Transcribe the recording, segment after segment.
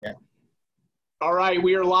All right,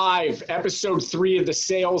 we are live. Episode 3 of the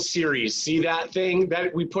sales series. See that thing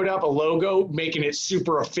that we put up, a logo, making it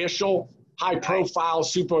super official, high profile,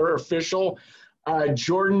 super official.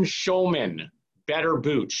 Jordan Schulman, Better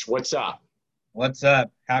Booch. What's up? What's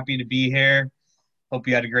up? Happy to be here. Hope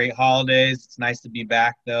you had a great holidays. It's nice to be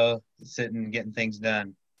back, though, sitting and getting things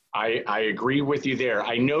done. I agree with you there.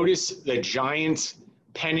 I noticed the Giants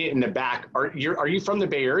pennant in the back. Are you from the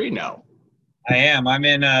Bay Area? No. I am. I'm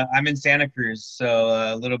in Santa Cruz, so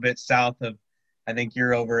a little bit south of. I think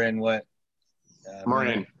you're over in what?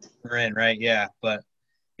 Marin. Marin, right? Yeah, but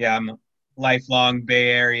yeah, I'm a lifelong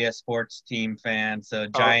Bay Area sports team fan. So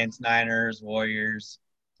Giants, Niners, Warriors,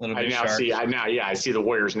 a little I bit now Sharks. see. I see the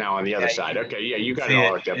Warriors now on the other side. Okay, yeah, you got it See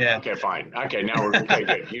all it, hooked up. yeah. Okay, fine. Okay, now we're okay.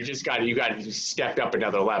 Good. You stepped up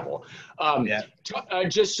another level. Yeah.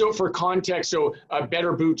 Just so for context, so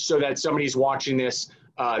Better Booch, so that somebody's watching this,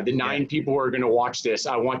 the 9 people who are going to watch this,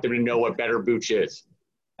 I want them to know what Better Booch is.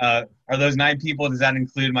 Are those 9 people? Does that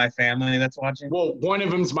include my family that's watching? Well, one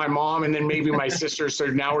of them's my mom, and then maybe my sister. So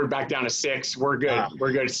now we're back down to 6. We're good. Wow.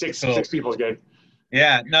 We're good. Six Cool. 6 people is good.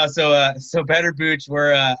 Yeah, no, so Better Booch,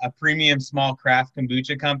 we're a premium small craft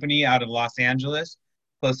kombucha company out of Los Angeles,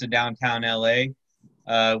 close to downtown LA.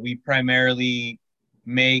 We primarily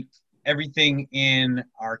make everything in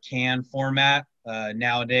our can format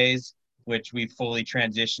nowadays, which we fully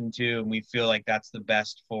transitioned to, and we feel like that's the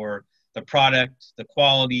best for the product, the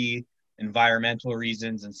quality, environmental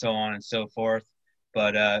reasons, and so on and so forth.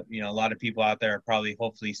 But a lot of people out there are probably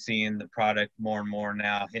hopefully seeing the product more and more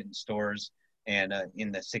now hitting stores and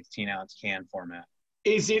in the 16-ounce can format.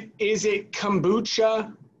 Is it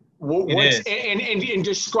kombucha? It is. And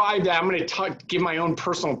describe that. I'm going to give my own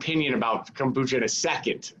personal opinion about kombucha in a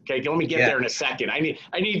second. Okay, let me get there in a second. I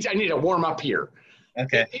need to warm up here.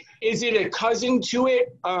 Okay. Is it a cousin to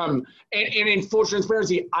it? And in full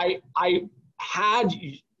transparency, I had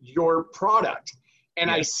your product,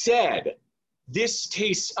 and I said, this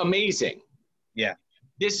tastes amazing. Yeah.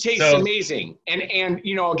 This tastes amazing. And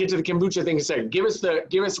I'll get to the kombucha thing in a second. Give us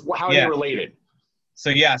how you're related.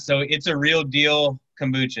 So it's a real deal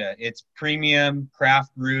kombucha. It's premium,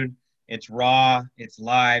 craft brewed. It's raw, it's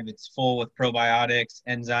live, it's full with probiotics,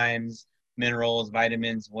 enzymes, minerals,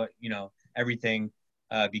 vitamins, everything,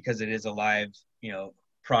 because it is a live,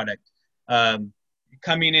 product.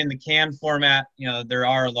 Coming in the can format, there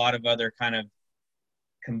are a lot of other kind of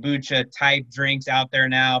kombucha type drinks out there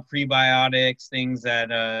now, prebiotics, things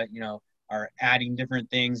that are adding different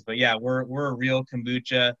things. But yeah, we're a real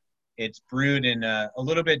kombucha. It's brewed in a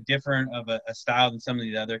little bit different of a style than some of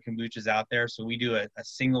the other kombuchas out there. So we do a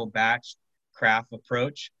single batch craft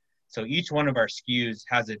approach. So each one of our SKUs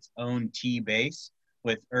has its own tea base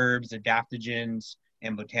with herbs, adaptogens,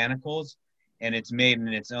 and botanicals, and it's made in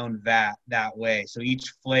its own vat that way. So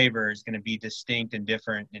each flavor is going to be distinct and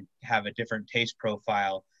different and have a different taste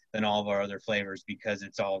profile than all of our other flavors because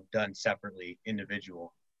it's all done separately,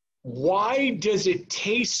 individual. Why does it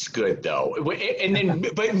taste good though? And then,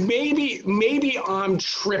 but maybe I'm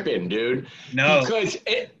tripping, dude. No. Because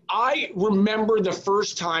I remember the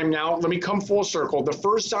first time. Now let me come full circle. The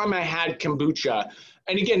first time I had kombucha,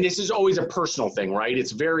 and again, this is always a personal thing, right?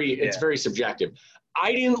 It's very subjective.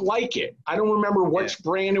 I didn't like it. I don't remember which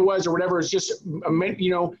brand it was or whatever. It's just,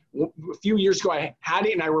 a few years ago I had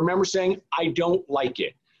it, and I remember saying I don't like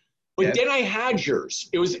it. But then I had yours.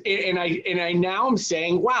 It was, and I now I'm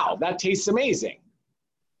saying, wow, that tastes amazing.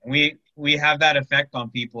 We have that effect on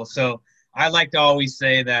people. So I like to always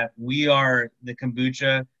say that we are the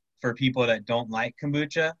kombucha for people that don't like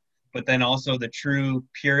kombucha, but then also the true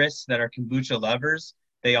purists that are kombucha lovers,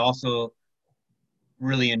 they also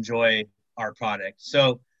really enjoy our product.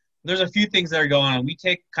 So there's a few things that are going on. We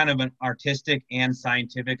take kind of an artistic and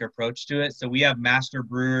scientific approach to it. So we have master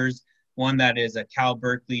brewers, one that is a Cal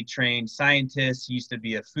Berkeley trained scientist. He used to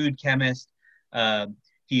be a food chemist.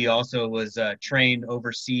 He also was trained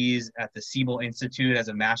overseas at the Siebel Institute as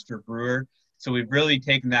a master brewer. So we've really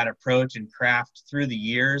taken that approach and craft through the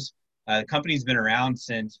years. The company's been around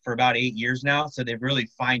for about 8 years now. So they've really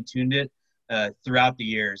fine-tuned it throughout the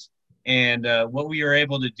years. And what we are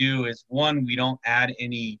able to do is, one, we don't add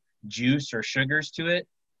any juice or sugars to it,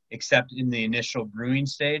 except in the initial brewing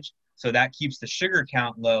stage. So that keeps the sugar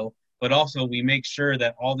count low, but also we make sure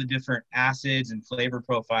that all the different acids and flavor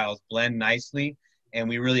profiles blend nicely, and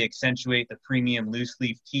we really accentuate the premium loose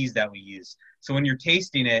leaf teas that we use. So when you're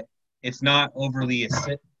tasting it, it's not overly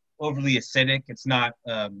acidic. It's not,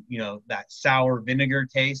 that sour vinegar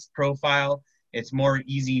taste profile. It's more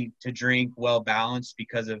easy to drink, well-balanced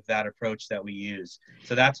because of that approach that we use.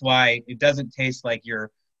 So that's why it doesn't taste like your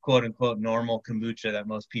quote-unquote normal kombucha that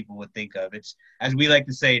most people would think of. It's, as we like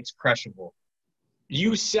to say, it's crushable.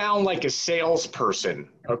 You sound like a salesperson,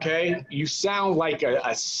 okay? You sound like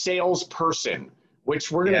a salesperson, which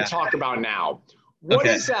we're going Yeah. to talk about now. What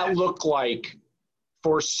Okay. does that look like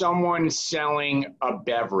for someone selling a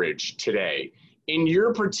beverage today? In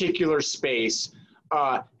your particular space,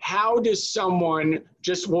 how does someone,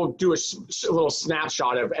 just we'll do a little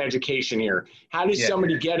snapshot of education here. How does Yeah.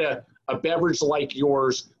 somebody get a beverage like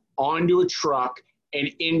yours onto a truck and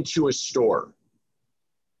into a store?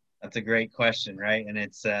 That's a great question, right? And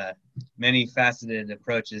it's many faceted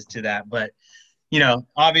approaches to that. But, you know,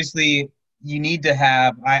 obviously you need to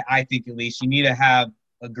have, I think at least, you need to have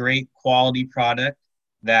a great quality product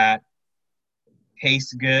that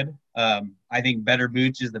tastes good. I think Better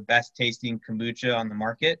Booch is the best tasting kombucha on the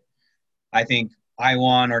market. I think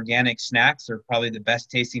Iwan organic snacks are probably the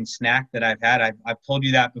best tasting snack that I've had. I've told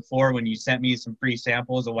you that before when you sent me some free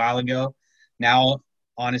samples a while ago. Now,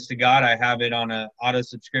 honest to God, I have it on a auto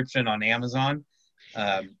subscription on Amazon.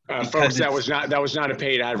 Folks, Because that was not a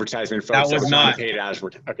paid advertisement, that folks. That was was not a not. paid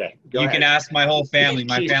advertisement. Okay, go You ahead. can ask my whole family.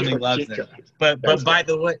 My family loves Keep it. going. But That's by good.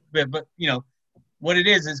 the way, but you know what it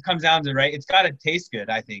is comes down to, right. It's got to taste good.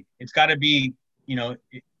 I think it's got to be, you know,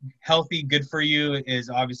 healthy, good for you is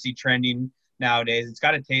obviously trending nowadays. It's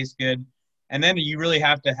got to taste good, and then you really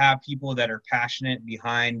have to have people that are passionate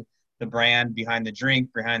behind the brand, behind the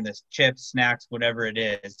drink, behind the chips, snacks, whatever it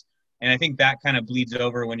is. And I think that kind of bleeds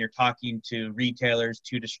over when you're talking to retailers,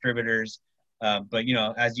 to distributors. But, you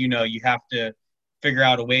know, as you know, you have to figure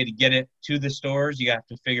out a way to get it to the stores. You have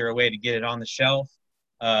to figure a way to get it on the shelf.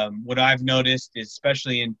 What I've noticed is,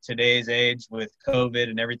 especially in today's age with COVID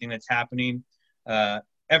and everything that's happening, uh,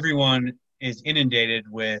 everyone is inundated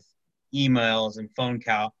with emails and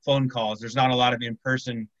phone calls. There's not a lot of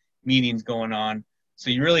in-person meetings going on. So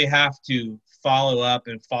you really have to follow up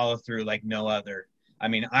and follow through like no other. I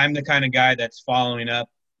mean, I'm the kind of guy that's following up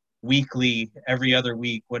weekly, every other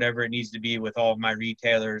week, whatever it needs to be with all of my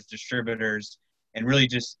retailers, distributors, and really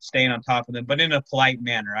just staying on top of them, but in a polite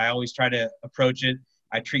manner. I always try to approach it.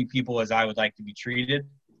 I treat people as I would like to be treated,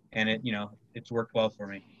 and it's worked well for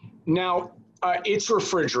me. Now, it's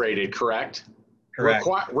refrigerated, correct? Correct.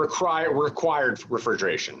 Required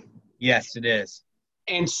refrigeration. Yes, it is.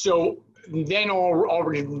 And so then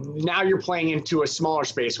already now you're playing into a smaller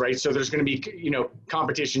space, right? So there's going to be, you know,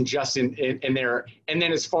 competition just in there. And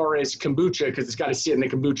then as far as kombucha, because it's got to sit in the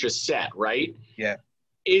kombucha set, right? Yeah.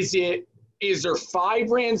 Is there 5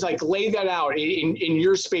 brands? Like, lay that out in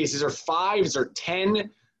your space. Is there 5? Is there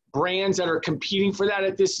 10 brands that are competing for that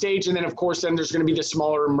at this stage? And then of course, then there's going to be the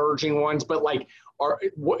smaller emerging ones. But like,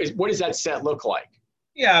 what does that set look like?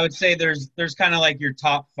 Yeah, I would say there's kind of like your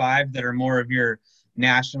top 5 that are more of your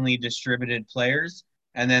nationally distributed players,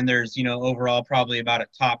 and then there's, you know, overall probably about a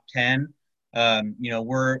top 10. You know,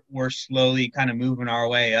 we're slowly kind of moving our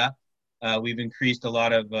way up. We've increased a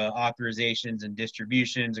lot of authorizations and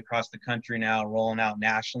distributions across the country now, rolling out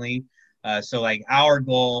nationally. So like our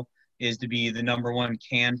goal is to be the #1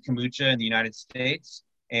 canned kombucha in the United States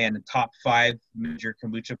and the top 5 major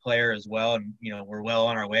kombucha player as well. And, you know, we're well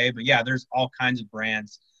on our way. But yeah, there's all kinds of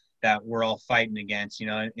brands that we're all fighting against. You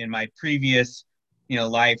know, in my previous, you know,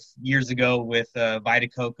 life years ago with Vita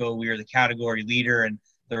Coco, we were the category leader, and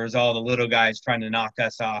there was all the little guys trying to knock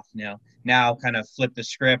us off. You know, now kind of flip the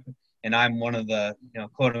script, and I'm one of the, you know,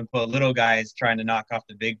 quote unquote little guys trying to knock off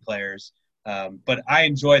the big players. But I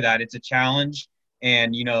enjoy that. It's a challenge,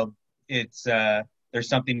 and, you know, it's there's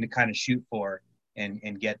something to kind of shoot for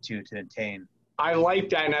and get to attain. I like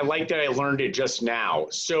that, and I like that I learned it just now.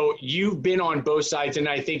 So you've been on both sides, and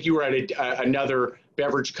I think you were at another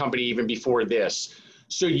beverage company even before this.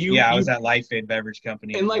 So I was at Life Aid Beverage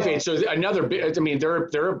Company. And Life Aid, so another, I mean,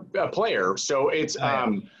 they're a player. So it's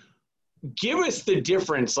give us the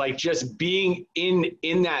difference, like just being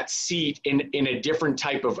in that seat in a different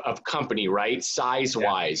type of company, right? Size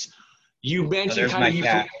wise, you mentioned kind of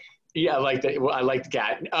cat. Yeah, I like that. Well, I like the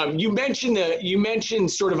cat. You mentioned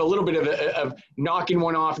sort of a little bit of knocking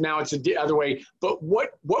one off. Now it's the other way. But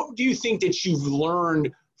what do you think that you've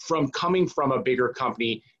learned from coming from a bigger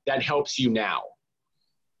company that helps you now?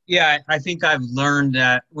 Yeah, I think I've learned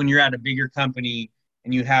that when you're at a bigger company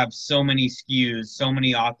and you have so many SKUs, so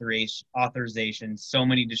many authorizations, so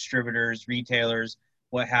many distributors, retailers,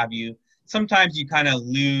 what have you, sometimes you kind of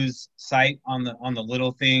lose sight on the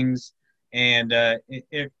little things, and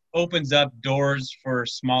it opens up doors for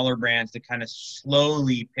smaller brands to kind of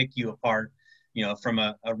slowly pick you apart, you know, from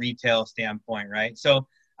a retail standpoint, right? So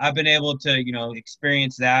I've been able to, you know,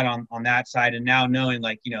 experience that on that side, and now knowing,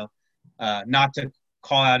 like, you know, not to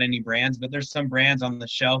call out any brands, but there's some brands on the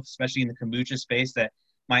shelf, especially in the kombucha space, that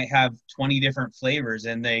might have 20 different flavors,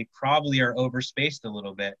 and they probably are overspaced a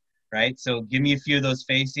little bit. right? So give me a few of those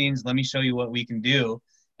facings. Let me show you what we can do,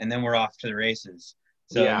 and then we're off to the races.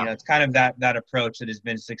 So, Yeah. it's kind of that approach that has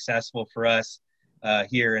been successful for us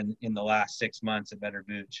here in the last 6 months at Better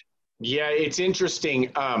Booch. Yeah, it's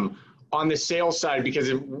interesting on the sales side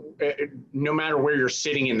because no matter where you're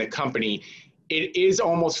sitting in the company, it is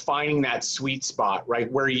almost finding that sweet spot,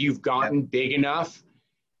 right? Where you've gotten big enough,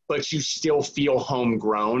 but you still feel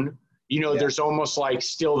homegrown. There's almost like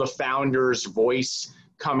still the founder's voice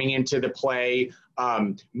coming into the play.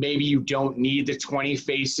 Maybe you don't need the 20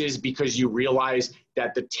 faces because you realize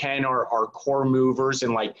that the 10 are core movers,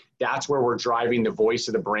 and like that's where we're driving the voice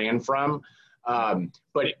of the brand from.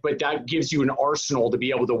 But that gives you an arsenal to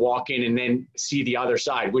be able to walk in and then see the other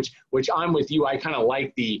side, which I'm with you. I kind of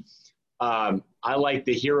like I like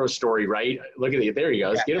the hero story, right? Look at it. There he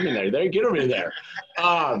goes. Get him in there. Get him in there.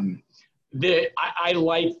 I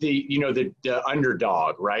like the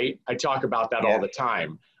underdog, right? I talk about that all the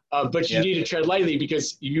time. But you need to tread lightly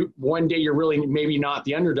because one day you're really maybe not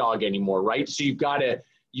the underdog anymore, right? So you've got to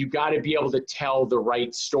be able to tell the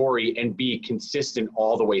right story and be consistent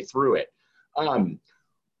all the way through it.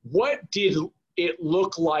 What did it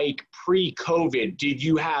look like pre-COVID? Did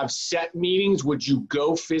you have set meetings? Would you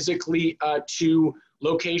go physically to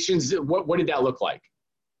locations? What did that look like?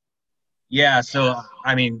 Yeah, so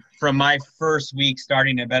I mean, from my first week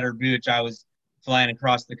starting at Better Booch, I was flying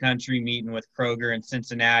across the country, meeting with Kroger in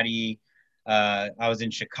Cincinnati. I was in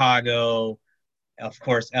Chicago, of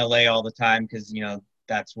course, LA all the time because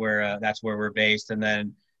that's where we're based. And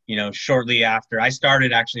then shortly after, I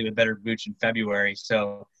started actually with Better Booch in February,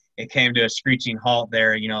 so it came to a screeching halt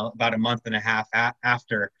there. About a month and a half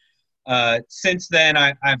after. Since then,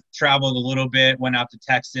 I've traveled a little bit. Went out to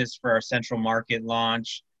Texas for our Central Market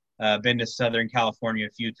launch. Been to Southern California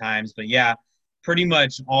a few times, but yeah, pretty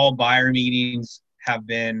much all buyer meetings have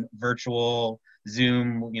been virtual,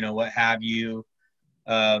 Zoom, what have you.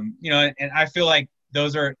 And I feel like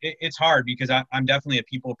it's hard because I'm definitely a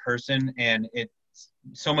people person, and it's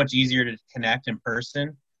so much easier to connect in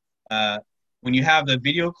person. When you have the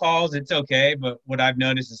video calls, it's okay, but what I've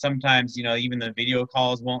noticed is sometimes, even the video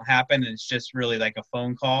calls won't happen, and it's just really like a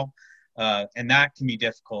phone call. And that can be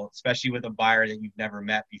difficult, especially with a buyer that you've never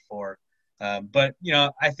met before. But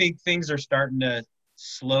I think things are starting to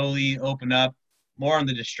slowly open up more on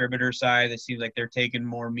the distributor side. It seems like they're taking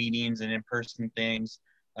more meetings and in-person things.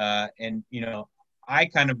 And I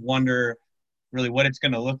kind of wonder really what it's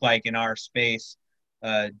going to look like in our space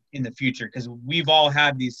in the future, because we've all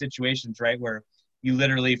had these situations, right, where you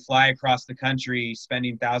literally fly across the country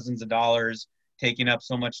spending thousands of dollars, taking up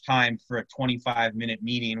so much time for a 25-minute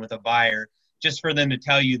meeting with a buyer just for them to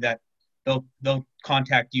tell you that they'll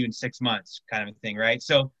contact you in 6 months, kind of a thing, right?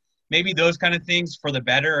 So maybe those kind of things for the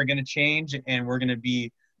better are going to change, and we're going to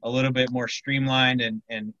be a little bit more streamlined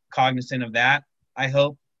and cognizant of that, I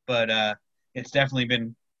hope. But it's definitely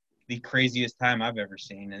been the craziest time I've ever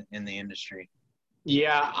seen in the industry.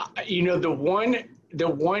 Yeah, the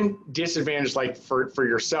one disadvantage, like for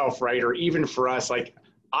yourself, right, or even for us, like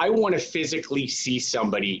I want to physically see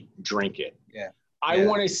somebody drink it. Yeah. I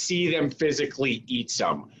want to see them physically eat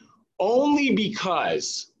some, only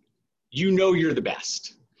because you're the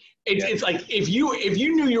best. It's like if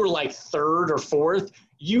you knew you were like third or fourth,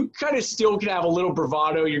 you kind of still could have a little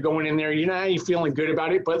bravado. You're going in there, you're feeling good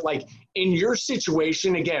about it. But like in your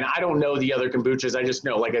situation, again, I don't know the other kombuchas. I just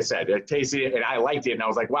know, like I said, I tasted it and I liked it, and I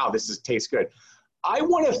was like, wow, this tastes good. I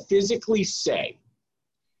want to physically say,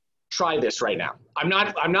 try this right now.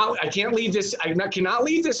 I can't leave this. Cannot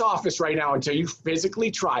leave this office right now until you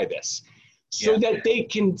physically try this, so that they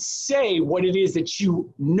can say what it is that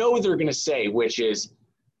they're going to say, which is,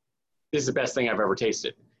 this is the best thing I've ever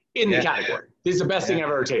tasted in the category. This is the best thing I've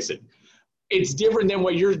ever tasted. It's different than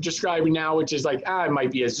what you're describing now, which is like, it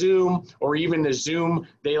might be a Zoom, or even the Zoom,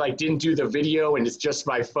 they like didn't do the video and it's just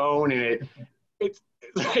by phone, and it's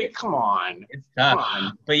like, come on. It's tough. Come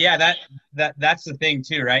on. But yeah, that's the thing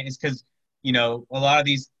too, right? It's because, a lot of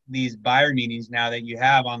these buyer meetings now that you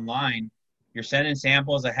have online, you're sending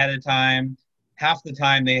samples ahead of time. Half the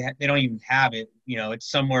time they don't even have it.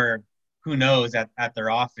 It's somewhere, who knows, at their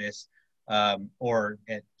office, or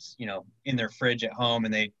it's, in their fridge at home,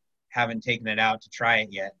 and they haven't taken it out to try it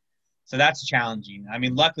yet. So that's challenging. I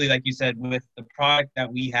mean, luckily, like you said, with the product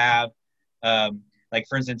that we have, like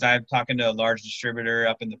for instance, I'm talking to a large distributor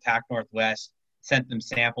up in the Pac Northwest, sent them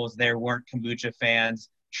samples. They weren't kombucha fans,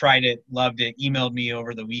 tried it, loved it, emailed me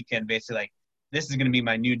over the weekend, basically like, this is going to be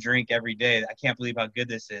my new drink every day. I can't believe how good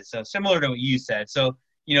this is. So similar to what you said. So,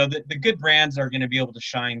 the good brands are going to be able to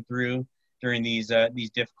shine through during these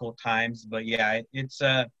difficult times. But yeah, it's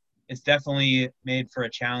definitely made for a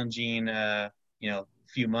challenging,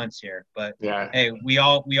 few months here. But Yeah. hey, we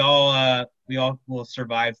all will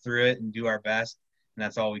survive through it and do our best, and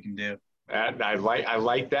that's all we can do. I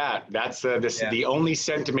like that. That's Yeah. the only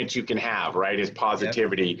sentiment you can have, right? Is Yep.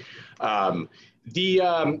 positivity.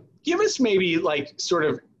 Give us maybe like sort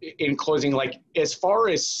of in closing, like as far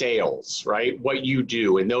as sales, right? What you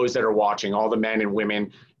do, and those that are watching, all the men and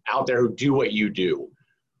women out there who do what you do.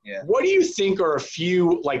 Yeah. What do you think are a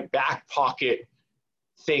few like back pocket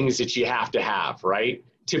things that you have to have, right,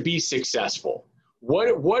 to be successful?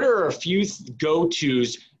 What are a few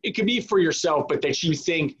go-tos? It could be for yourself, but that you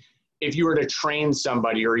think if you were to train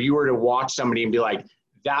somebody or you were to watch somebody and be like,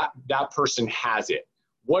 that person has it.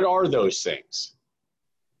 What are those things?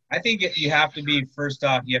 I think you have to be, first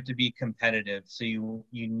off, you have to be competitive. So you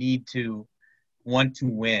need to want to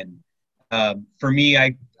win. For me,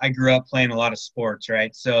 I grew up playing a lot of sports,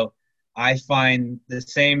 right? So I find the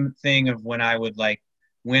same thing of when I would like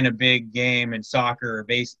win a big game in soccer or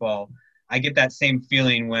baseball. I get that same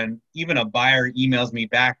feeling when even a buyer emails me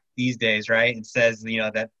back these days, right? And says,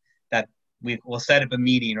 that we'll set up a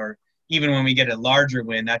meeting, or even when we get a larger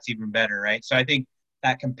win, that's even better, right? So I think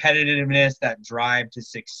that competitiveness, that drive to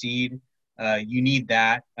succeed, you need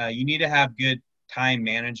that. You need to have good time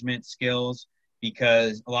management skills,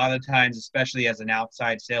 because a lot of times, especially as an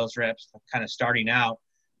outside sales rep, kind of starting out,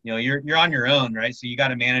 you're on your own, right? So you got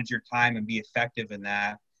to manage your time and be effective in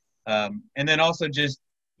that. And then also just,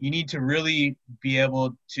 you need to really be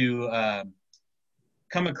able to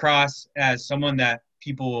come across as someone that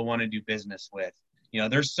people will want to do business with.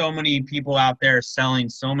 There's so many people out there selling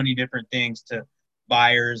so many different things to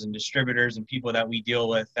buyers and distributors and people that we deal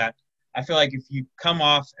with, that I feel like if you come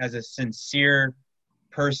off as a sincere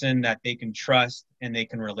person that they can trust and they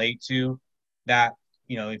can relate to, that,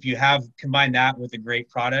 if you have combined that with a great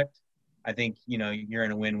product, I think, you're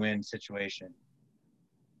in a win-win situation.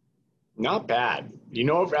 Not bad.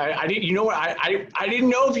 I didn't. You know what? I didn't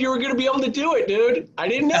know if you were going to be able to do it, dude. I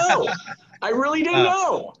didn't know. I really didn't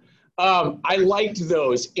know. I liked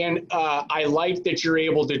those, and I liked that you're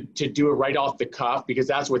able to do it right off the cuff, because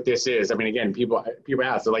that's what this is. I mean, again, people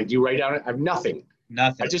ask, they're like, "Do you write down?" I have nothing.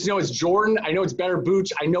 Nothing. I just know it's Jordan. I know it's Better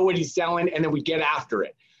Boots. I know what he's selling, and then we get after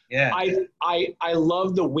it. Yeah. I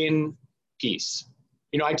love the win piece.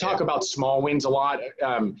 I talk about small wins a lot,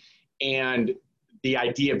 and the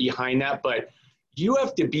idea behind that, but you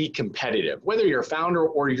have to be competitive, whether you're a founder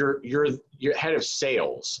or you're head of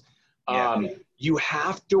sales. You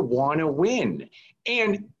have to want to win,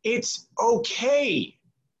 and it's okay.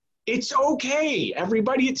 It's okay,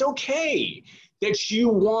 everybody. It's okay that you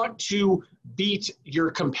want to beat your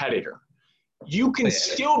competitor. You can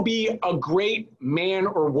still be a great man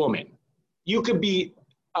or woman. You could be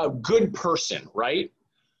a good person, right?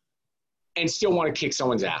 And still want to kick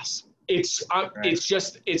someone's ass. It's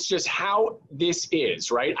just how this is,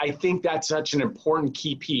 right? I think that's such an important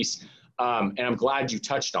key piece, and I'm glad you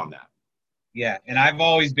touched on that. Yeah, and I've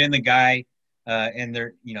always been the guy, and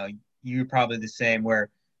you're probably the same, where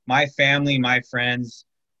my family, my friends,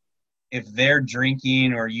 if they're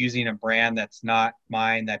drinking or using a brand that's not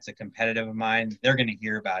mine, that's a competitive of mine, they're going to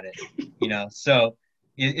hear about it, So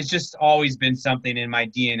it's just always been something in my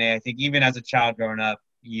DNA. I think even as a child growing up,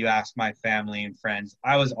 you ask my family and friends,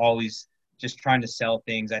 I was always just trying to sell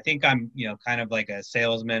things. I think I'm, kind of like a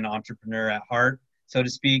salesman, entrepreneur at heart, so to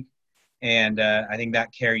speak. And I think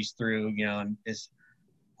that carries through, and is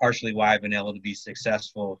partially why I've been able to be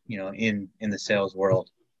successful, in the sales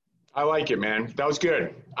world. I like it, man. That was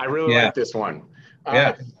good. I really like this one.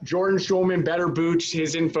 Jordan Schulman, Better Boots.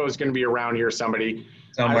 His info is going to be around here. Somewhere.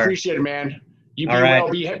 I appreciate it, man. You be well,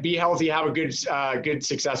 be healthy. Have a good,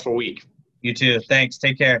 successful week. You too. Thanks.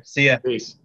 Take care. See ya. Peace.